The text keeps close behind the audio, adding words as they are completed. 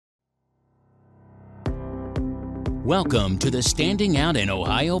Welcome to the Standing Out in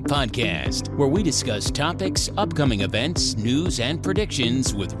Ohio podcast, where we discuss topics, upcoming events, news, and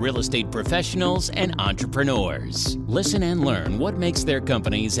predictions with real estate professionals and entrepreneurs. Listen and learn what makes their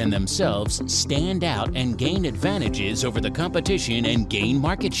companies and themselves stand out and gain advantages over the competition and gain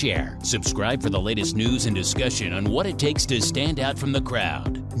market share. Subscribe for the latest news and discussion on what it takes to stand out from the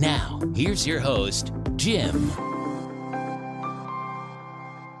crowd. Now, here's your host, Jim.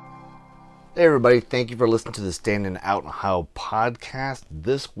 Hey everybody, thank you for listening to the Standing Out in Ohio podcast.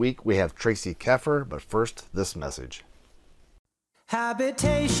 This week we have Tracy Keffer, but first, this message.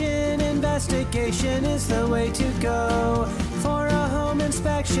 Habitation investigation is the way to go for a home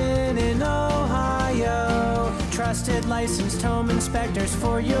inspection in Ohio. Trusted licensed home inspectors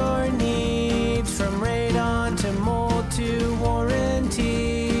for your needs, from radon to mold to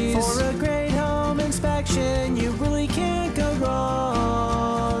warranties. For a great home inspection, you really can't go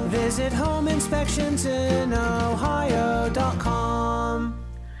wrong. Visit homeinspectionsinohio.com.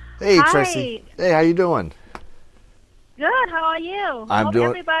 Hey Hi. Tracy. Hey, how you doing? Good. How are you? I'm Hope doing-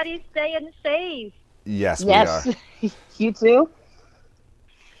 everybody's staying safe. Yes, Yes, we are. you too.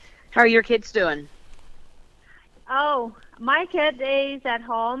 How are your kids doing? Oh, my kid is at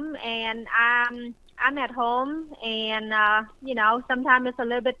home, and I'm at home, and sometimes it's a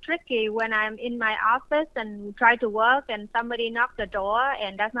little bit tricky when I'm in my office and try to work, and somebody knocks the door,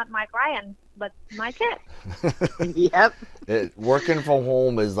 and that's not my client, but my kid. Yep. Working from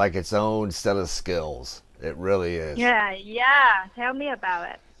home is like its own set of skills. It really is. Yeah. Tell me about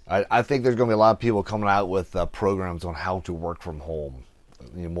it. I think there's going to be a lot of people coming out with programs on how to work from home,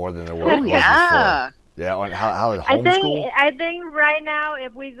 more than there was before. Yeah. Yeah, on how to I homeschool. think right now,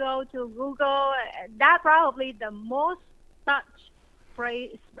 if we go to Google, that's probably the most searched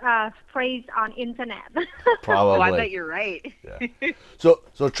phrase on internet. Probably. Oh, I bet you're right. Yeah. So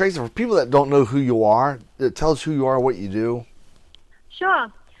Tracy, for people that don't know who you are, tell us who you are, what you do.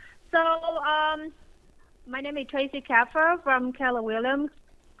 Sure. So, my name is Tracy Keffer from Keller Williams,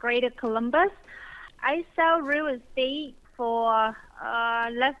 Greater Columbus. I sell real estate for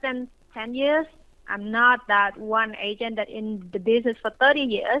less than 10 years. I'm not that one agent that in the business for 30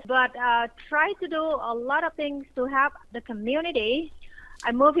 years, but try to do a lot of things to help the community.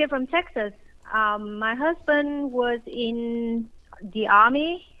 I moved here from Texas. My husband was in the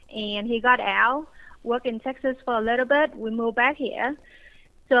Army, and he got out, worked in Texas for a little bit. We moved back here.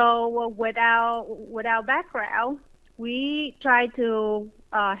 So with our background, we try to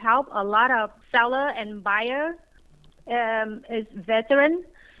help a lot of seller and buyer as veterans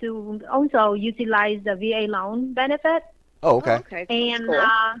to also utilize the VA loan benefit. Oh, okay. Okay. And cool.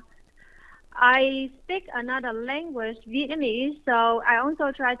 I speak another language, Vietnamese, so I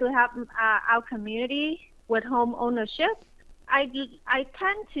also try to help our community with home ownership. I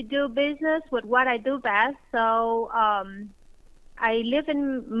tend to do business with what I do best, so I live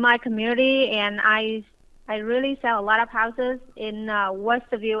in my community, and I really sell a lot of houses in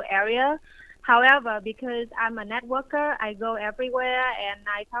Westerville area. However, because I'm a networker, I go everywhere and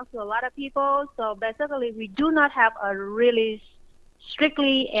I talk to a lot of people. So basically, we do not have a really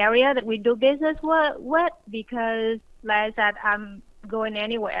strictly area that we do business with because, like I said, I'm going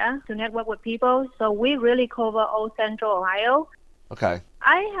anywhere to network with people. So we really cover all Central Ohio. Okay.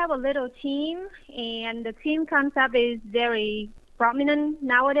 I have a little team, and the team concept is very prominent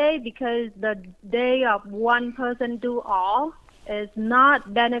nowadays because the day of one person do all is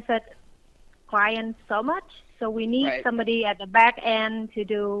not benefit clients so much. So we need Right. somebody at the back end to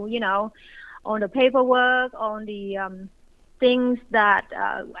do, on the paperwork, on the things that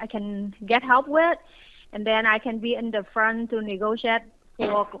I can get help with, and then I can be in the front to negotiate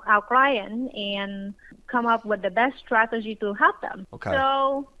for our client and come up with the best strategy to help them. Okay.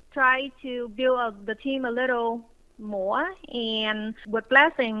 So try to build the team a little more, and with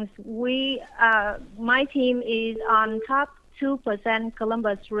blessings, my team is on top 2%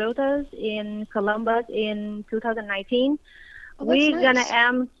 Columbus Realtors in Columbus in 2019. Oh, that's We're nice. gonna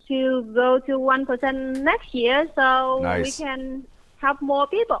aim to go to 1% next year, so Nice. we can help more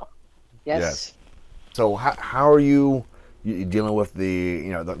people. Yes. So how are you dealing with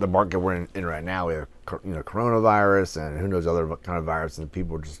the market we're in right now? We have coronavirus and who knows other kind of virus, and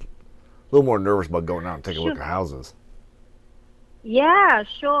people are just a little more nervous about going out and taking a look at houses. Yeah,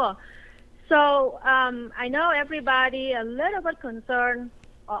 sure. So I know everybody a little bit concerned,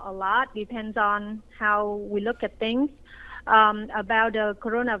 a lot, depends on how we look at things, about the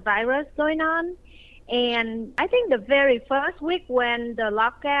coronavirus going on. And I think the very first week when the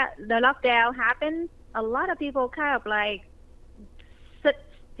lockdown happened, a lot of people kind of like sit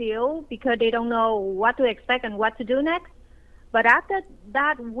still because they don't know what to expect and what to do next. But after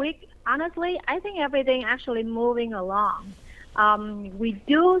that week, honestly, I think everything actually moving along. We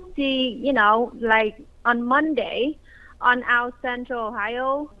do see, like on Monday, on our Central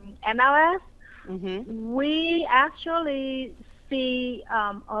Ohio MLS, we actually see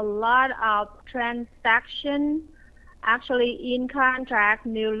a lot of transaction actually in contract,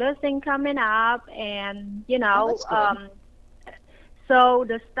 new listing coming up, and so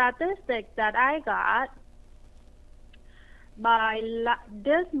the statistics that I got by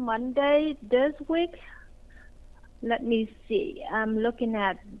this Monday, this week, let me see. I'm looking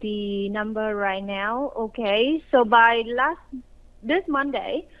at the number right now. Okay, so by this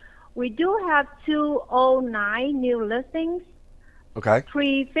Monday, we do have 209 new listings, Okay.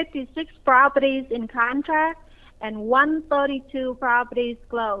 356 properties in contract, and 132 properties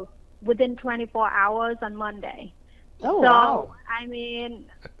closed within 24 hours on Monday. Oh, So, wow. I mean,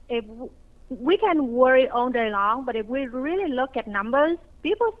 if we can worry all day long, but if we really look at numbers,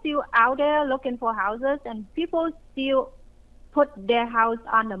 people still out there looking for houses, and people still put their house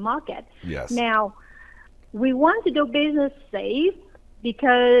on the market. Yes. Now, we want to do business safe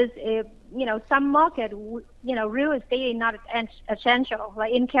because if, some market, real estate is not essential.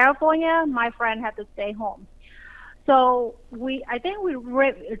 Like in California, my friend had to stay home. So I think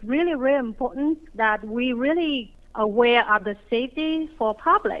it's really, really important that we really aware of the safety for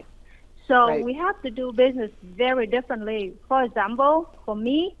public. So Right. we have to do business very differently. For example, for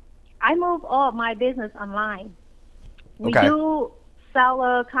me, I move all of my business online. We Okay. do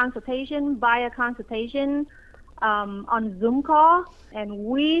seller consultation, buyer consultation on Zoom call, and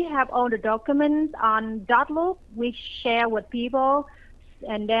we have all the documents on Dotloop. We share with people,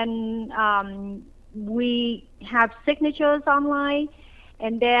 and then we have signatures online.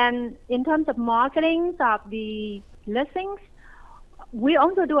 And then in terms of marketing of the listings, we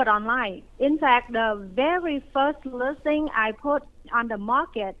also do it online. In fact, the very first listing I put on the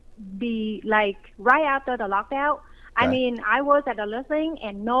market be like right after the lockdown. I Okay. mean, I was at the listing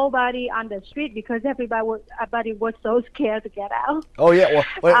and nobody on the street because everybody was so scared to get out. Oh yeah.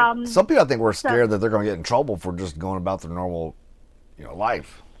 Well, some people I think were so- scared that they're going to get in trouble for just going about their normal,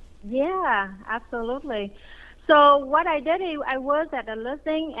 life. Yeah, absolutely. So what I did is I was at the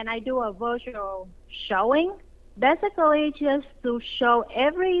listing and I do a virtual showing, basically just to show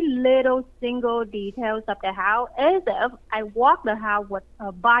every little single details of the house as if I walk the house with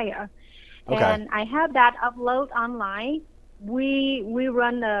a buyer. Okay. And I have that upload online. We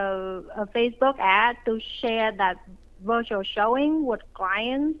run a Facebook ad to share that virtual showing with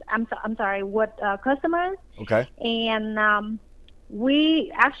clients. I'm sorry, with customers. Okay. And we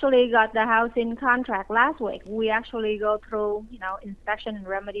actually got the house in contract last week. We actually go through, inspection and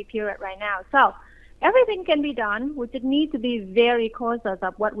remedy period right now. So everything can be done. We just need to be very cautious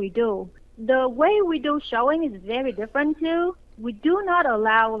of what we do. The way we do showing is very different too. We do not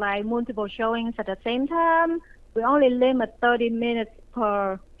allow like multiple showings at the same time. We only limit 30 minutes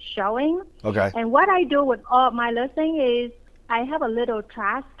per showing. Okay. And what I do with all my listing is I have a little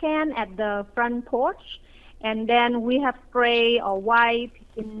trash can at the front porch, and then we have spray or wipe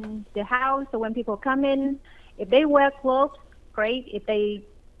in the house. So when people come in, if they wear gloves, great. If they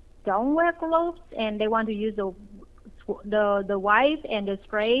don't wear gloves and they want to use the wipe and the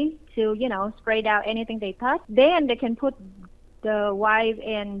spray to spray out anything they touch, then they can put the wipe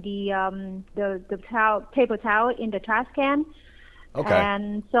and the towel, paper towel in the trash can. Okay.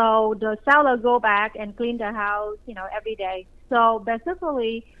 And so the seller go back and clean the house, every day. So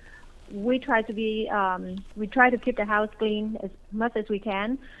basically, we try to keep the house clean as much as we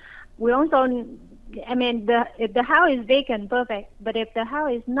can. We also, if the house is vacant, perfect. But if the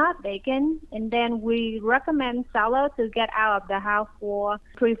house is not vacant, and then we recommend seller to get out of the house for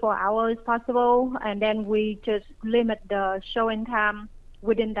 3-4 hours possible, and then we just limit the showing time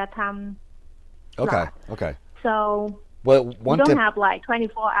within that time. Okay. Okay. So Well, we one don't tip. have like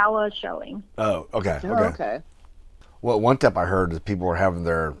 24 hours showing. Oh, okay. Oh, Okay. okay. Well, one tip I heard is people were having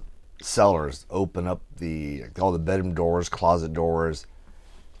their sellers open up all the bedroom doors, closet doors,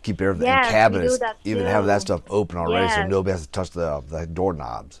 keep everything Yes, we do cabinets, that even have that too. stuff open already, so Yes. nobody has to touch the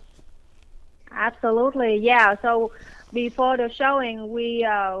doorknobs. Absolutely, yeah. So before the showing, we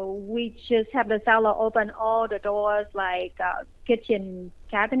just have the seller open all the doors, like kitchen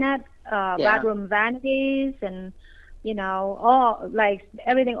cabinet, bathroom vanities, and all like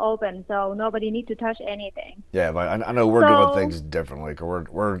everything open, so nobody need to touch anything. Yeah, but I know we're doing So- things differently. 'Cause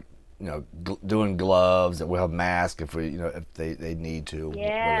we're doing gloves, and we'll have masks if if they need to. wear the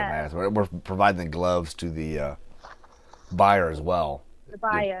Yeah. mask. We're providing the gloves to the buyer as well. The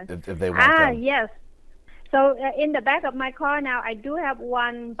buyer. if they want them. Yes. So in the back of my car now, I do have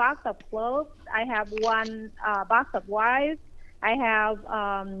one box of clothes. I have one box of wipes, I have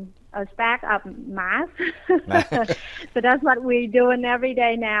a stack of masks. So that's what we're doing every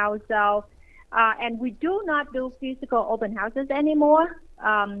day now. So, and we do not do physical open houses anymore.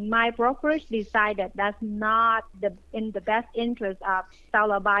 My brokerage decided that's not in the best interest of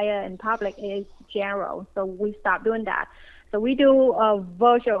seller, buyer, and public in general. So we stopped doing that. So we do a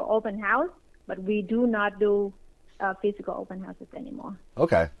virtual open house, but we do not do physical open houses anymore.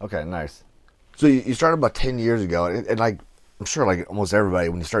 Okay, nice. So you started about 10 years ago, and like I'm sure like almost everybody,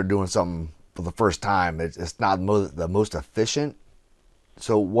 when you start doing something for the first time, it's not the most efficient.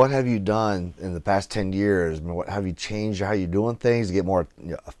 So what have you done in the past 10 years? I mean, what have you changed how you're doing things to get more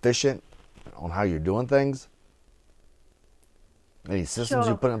efficient on how you're doing things? Any systems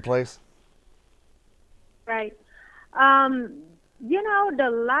you put in place? Right. The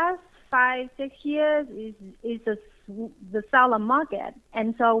last 5-6 years is the seller market,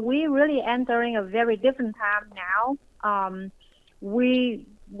 and so we're really entering a very different time now.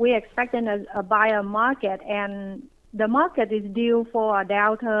 We're expecting a buyer market, and the market is due for a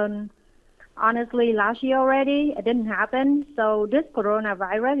downturn. Honestly, last year already, it didn't happen. So this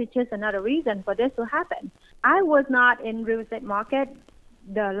coronavirus is just another reason for this to happen. I was not in real estate market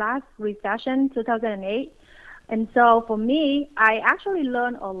the last recession, 2008. And so for me, I actually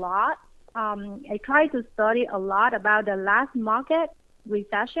learned a lot. I tried to study a lot about the last market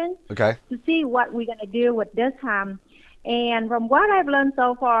recession to see what we're going to do with this time. And from what I've learned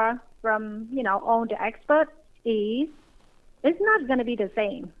so far from, all the experts is it's not going to be the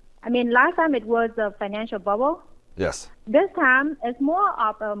same. I mean, last time it was a financial bubble. Yes. This time it's more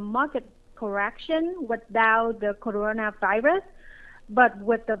of a market correction without the coronavirus. But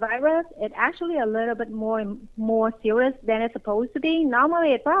with the virus, it's actually a little bit more serious than it's supposed to be.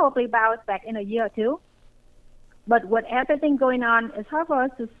 Normally, it probably bounces back in a year or two. But with everything going on, it's hard for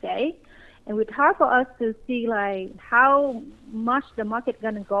us to say. And it's hard for us to see, like, how much the market's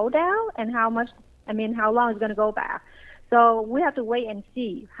going to go down and how long it's going to go back. So we have to wait and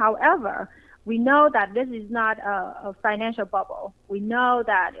see. However, we know that this is not a financial bubble. We know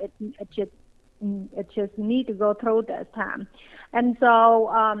that it just need to go through this time. And so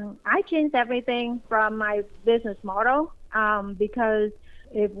I changed everything from my business model because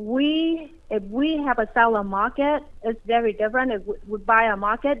if we have a seller market, it's very different. If we buy a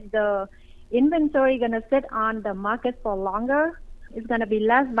market, the inventory going to sit on the market for longer. It's going to be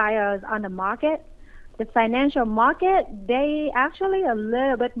less buyers on the market. The financial market, they actually a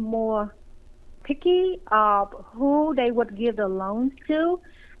little bit more picky of who they would give the loans to.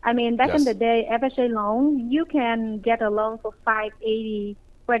 I mean, back in the day, FHA loan, you can get a loan for 580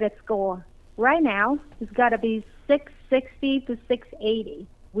 credit score. Right now, it's got to be 660 to 680.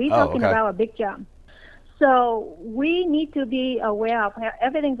 We're talking about a big jump. So we need to be aware of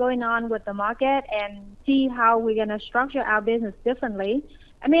everything going on with the market and see how we're going to structure our business differently.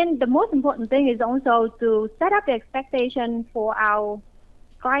 I mean, the most important thing is also to set up the expectation for our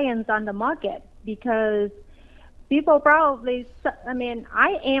clients on the market because people probably,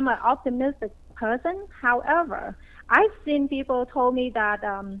 I am an optimistic person. However, I've seen people told me that,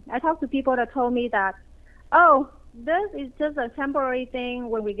 I talked to people that told me that, this is just a temporary thing.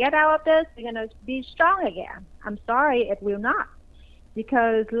 When we get out of this, we're going to be strong again. I'm sorry, it will not.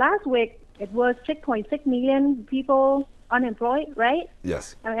 Because last week, it was 6.6 million people unemployed, right?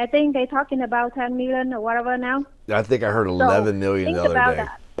 Yes. I think they're talking about 10 million or whatever now. I think I heard 11 million the other day.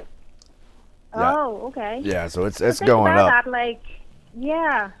 That. Yeah. Oh, okay. Yeah, so it's think going about up.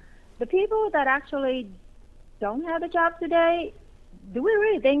 That, the people that actually don't have a job today, do we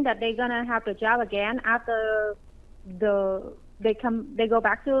really think that they're gonna have the job again after they go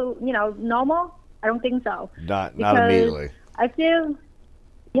back to normal? I don't think so. Not immediately. I feel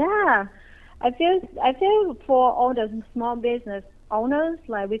for all the small business owners,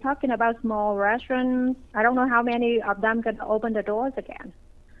 like we're talking about small restaurants. I don't know how many of them can open the doors again.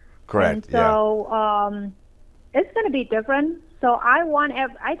 Correct. And so it's going to be different. So I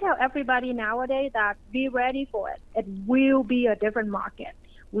tell everybody nowadays that be ready for it. It will be a different market.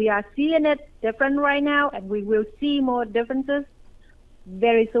 We are seeing it different right now, and we will see more differences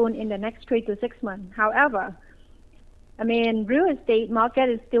very soon in the next 3 to 6 months. However, real estate market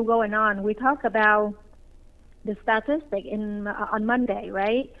is still going on. We talk about the statistic on Monday,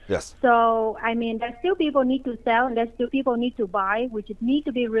 right? Yes. So, there's still people need to sell, and there's still people need to buy. We just need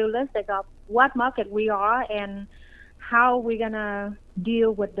to be realistic of what market we are and how we're going to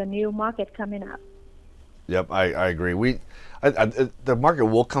deal with the new market coming up. Yep, I agree. The market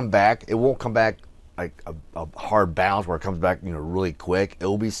will come back. It won't come back like a hard bounce where it comes back, really quick. It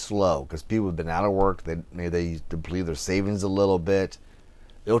will be slow because people have been out of work. They deplete their savings a little bit.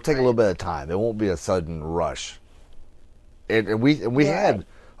 It'll take a little bit of time. It won't be a sudden rush. and we had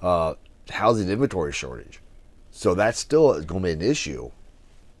housing inventory shortage, so that's still going to be an issue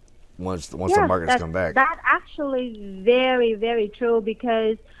once the markets come back. That actually very, very true,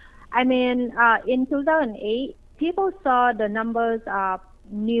 because I mean, in 2008, people saw the numbers of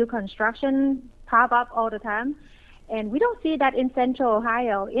new construction pop up all the time, and we don't see that in Central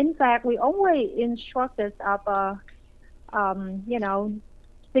Ohio. In fact, we only in shortage of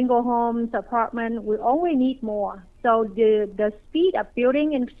single homes, apartment. We only need more. So the speed of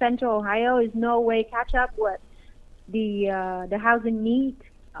building in Central Ohio is no way catch up with the housing need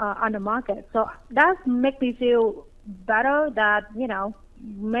on the market. So that makes me feel better that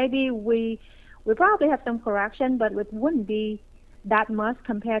maybe we probably have some correction, but it wouldn't be that much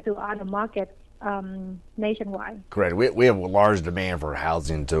compared to other markets nationwide. Correct. We have a large demand for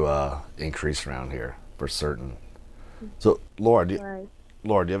housing to increase around here for certain. So Laura, do you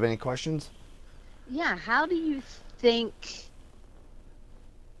have any questions? Yeah. How do you think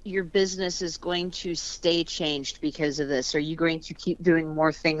your business is going to stay changed because of this? Are you going to keep doing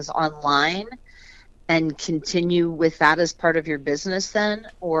more things online and continue with that as part of your business then?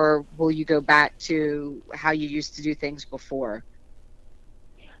 Or will you go back to how you used to do things before?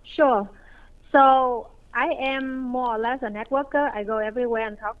 Sure. So I am more or less a networker. I go everywhere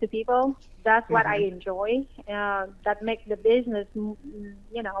and talk to people. That's what I enjoy. That makes the business,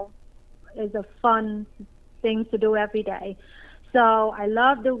 is a fun thing to do every day. So I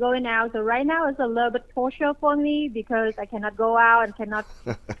love going out. So right now it's a little bit torture for me because I cannot go out and cannot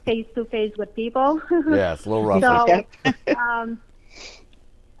face to face with people. Yeah, it's a little rough. So,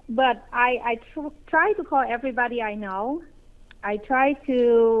 but I try to call everybody I know. I try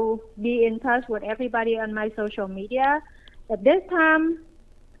to be in touch with everybody on my social media. At this time,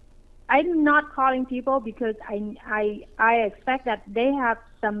 I'm not calling people because I expect that they have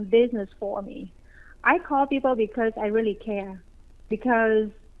some business for me. I call people because I really care. Because,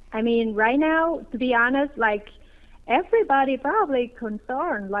 I mean, right now, to be honest, like, everybody probably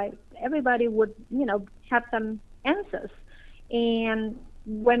concerned. Like, everybody would, have some answers. And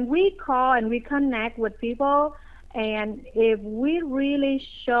when we call and we connect with people, and if we really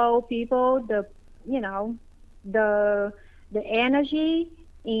show people the energy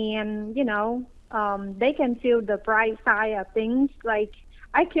and, they can feel the bright side of things. Like,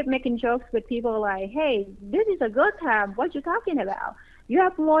 I keep making jokes with people like, hey, this is a good time. What you talking about? You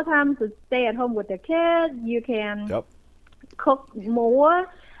have more time to stay at home with the kids. You can cook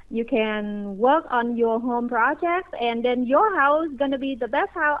more. You can work on your home projects. And then your house is going to be the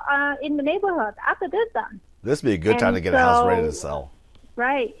best house in the neighborhood after this done. This would be a good time to get a house ready to sell.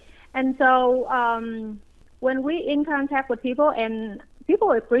 Right. And so when we in contact with people, and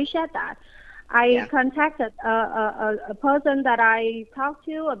people appreciate that. I contacted a person that I talked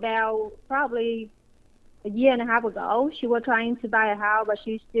to about probably a year and a half ago. She was trying to buy a house, but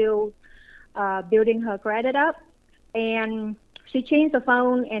she's still building her credit up. And she changed the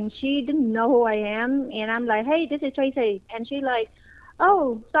phone, and she didn't know who I am. And I'm like, hey, this is Tracy. And she's like,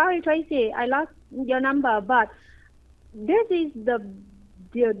 oh, sorry, Tracy, I lost your number. But this is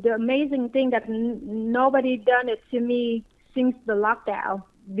the amazing thing that nobody done it to me since the lockdown.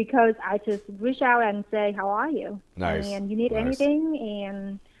 Because I just reach out and say, how are you? Nice. And you need anything?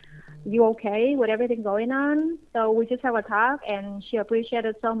 And you okay with everything going on? So we just have a talk, and she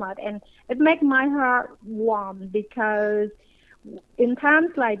appreciated so much. And it makes my heart warm because in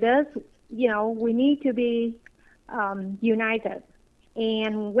times like this, we need to be united.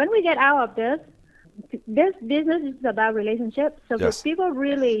 And when we get out of this business is about relationships. So if people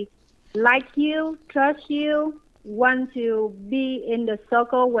really like you, trust you, want to be in the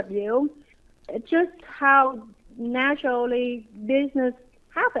circle with you, it's just how naturally business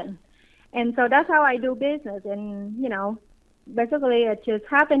happens. And so that's how I do business. And, basically it just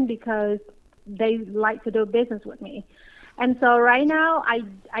happened because they like to do business with me. And so right now I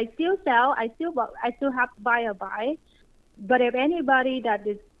still sell, I still have buyer buy. But if anybody that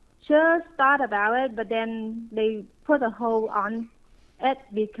is just thought about it, but then they put a hold on it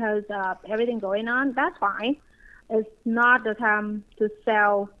because of everything going on, that's fine. It's not the time to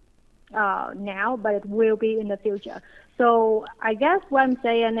sell now, but it will be in the future. So I guess what I'm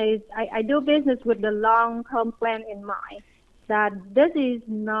saying is I do business with the long-term plan in mind, that this is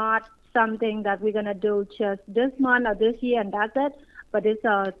not something that we're going to do just this month or this year and that's it, but it's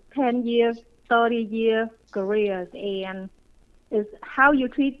a 10-year, 30-year career. And it's how you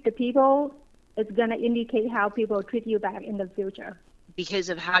treat the people, it's going to indicate how people treat you back in the future. Because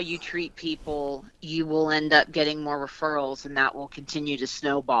of how you treat people, you will end up getting more referrals, and that will continue to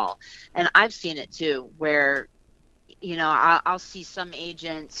snowball. And I've seen it too, where, I'll see some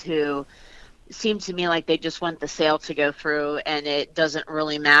agents who seem to me like they just want the sale to go through, and it doesn't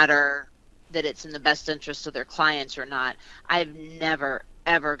really matter that it's in the best interest of their clients or not. I've never,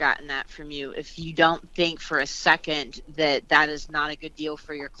 ever gotten that from you. If you don't think for a second that that is not a good deal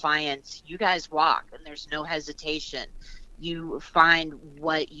for your clients, you guys walk, and there's no hesitation. You find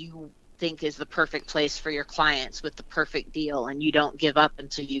what you think is the perfect place for your clients with the perfect deal, and you don't give up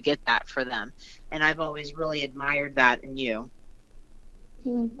until you get that for them. And I've always really admired that in you.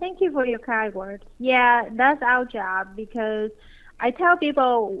 Thank you for your kind words. Yeah, that's our job, because I tell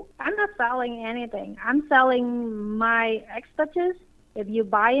people I'm not selling anything. I'm selling my expertise. If you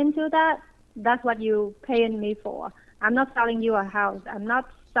buy into that, that's what you're paying me for. I'm not selling you a house. I'm not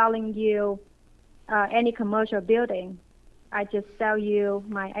selling you any commercial building. I just sell you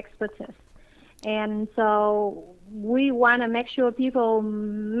my expertise. And so we want to make sure people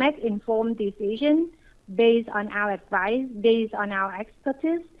make informed decisions based on our advice, based on our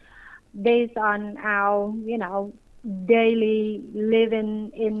expertise, based on our, daily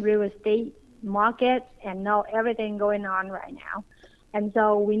living in real estate market and know everything going on right now. And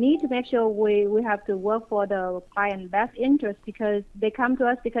so we need to make sure we have to work for the client's best interest, because they come to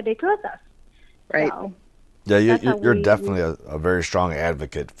us because they trust us. Right. So Yeah, you're definitely a very strong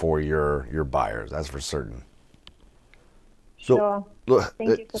advocate for your buyers. That's for certain. So, sure. Look,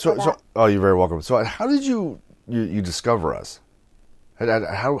 Thank you for that. oh, you're very welcome. So, how did you discover us?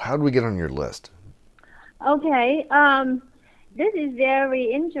 How did we get on your list? Okay. This is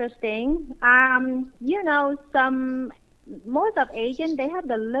very interesting. Most of agents, they have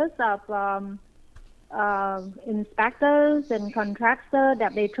the list of inspectors and contractors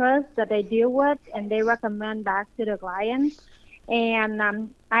that they trust, that they deal with, and they recommend back to the client. And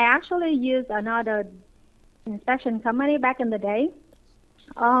I actually used another inspection company back in the day.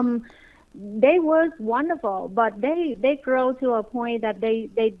 They was wonderful, but they grow to a point that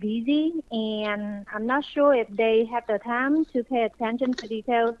they busy, and I'm not sure if they have the time to pay attention to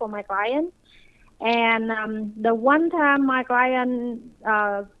details for my client. And the one time my client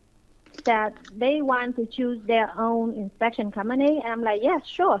that they want to choose their own inspection company, and I'm like, yes,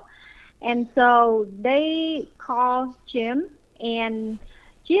 sure. And so they call Jim, and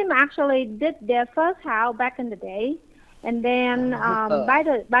Jim actually did their first house back in the day. And then by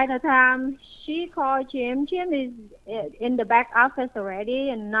the time she called Jim is in the back office already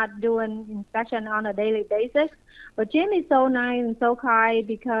and not doing inspection on a daily basis. But Jim is so nice and so kind,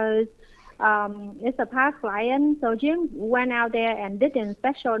 because it's a past client. So Jim went out there and did the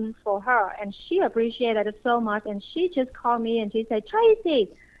inspection for her, and she appreciated it so much. And she just called me and she said,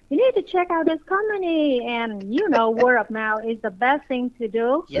 Tracy, you need to check out this company. And, word of mouth is the best thing to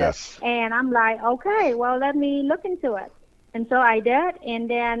do. Yes. And I'm like, okay, well, let me look into it. And so I did. And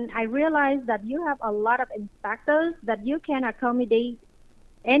then I realized that you have a lot of inspectors that you can accommodate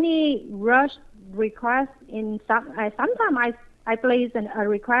any rush request in sometimes I place a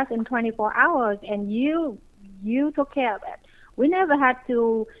request in 24 hours, and you took care of it. We never had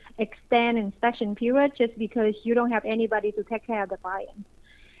to extend inspection period just because you don't have anybody to take care of the client.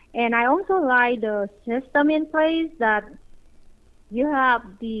 And I also like the system in place that you have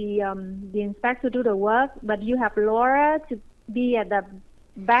the inspector do the work, but you have Laura to be at the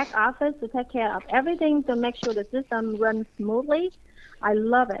back office to take care of everything to make sure the system runs smoothly. I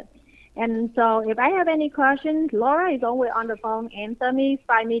love it. And so if I have any questions, Laura is always on the phone, answer me,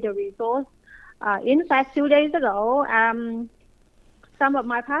 find me the resource. In fact, 2 days ago, some of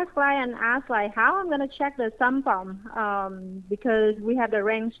my past clients asked, how I'm going to check the sump pump because we have the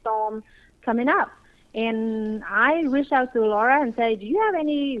rainstorm coming up. And I reached out to Laura and said, do you have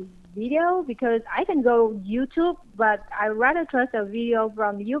any video? Because I can go YouTube, but I rather trust a video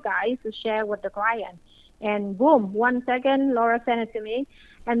from you guys to share with the client. And boom, 1 second, Laura sent it to me.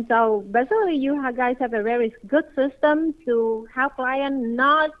 And so basically you guys have a very good system to help clients,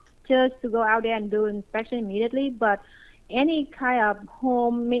 not just to go out there and do inspection immediately, but any kind of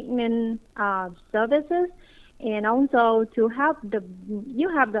home maintenance services. And also to help you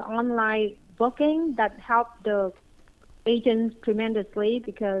have the online booking that help the agents tremendously,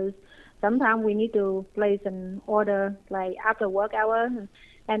 because sometimes we need to place an order after work hours.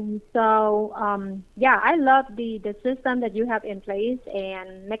 And so, I love the system that you have in place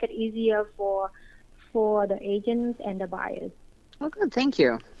and make it easier for the agents and the buyers. Well, good. Thank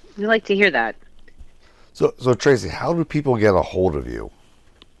you. We like to hear that. So Tracy, how do people get a hold of you?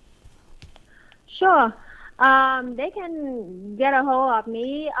 Sure. They can get a hold of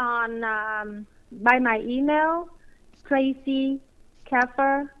me on by my email,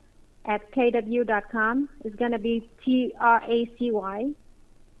 tracyKeffer@kw.com. It's going to be TracyKeffer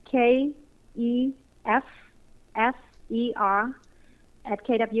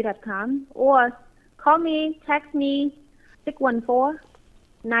kw.com, or call me, text me,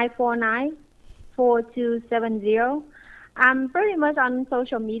 614-949-4270. I'm pretty much on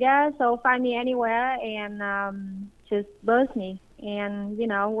social media, so find me anywhere and just buzz me. And,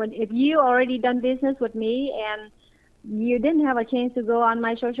 if you already done business with me and you didn't have a chance to go on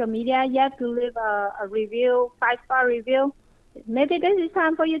my social media yet to leave a review, 5-star review, maybe this is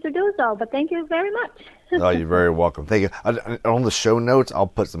time for you to do so. But thank you very much. Oh, you're very welcome. Thank you. On the show notes, I'll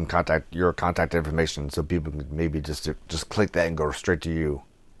put some your contact information so people can maybe just click that and go straight to you.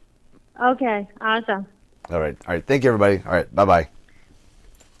 Okay, awesome. All right. Thank you, everybody. All right. Bye-bye.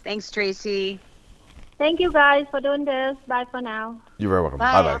 Thanks, Tracy. Thank you guys for doing this. Bye for now. You're very welcome.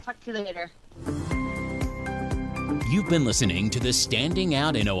 Bye. Bye-bye. I'll talk to you later. You've been listening to the Standing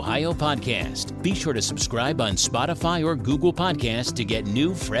Out in Ohio podcast. Be sure to subscribe on Spotify or Google Podcasts to get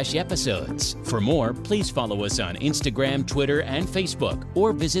new, fresh episodes. For more, please follow us on Instagram, Twitter, and Facebook,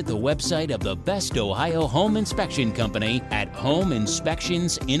 or visit the website of the Best Ohio Home Inspection Company at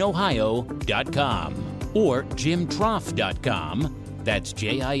homeinspectionsinohio.com or jimtroth.com. That's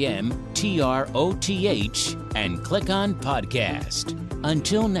JIMTROTH, and click on podcast.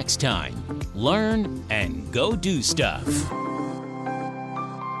 Until next time, learn and go do stuff.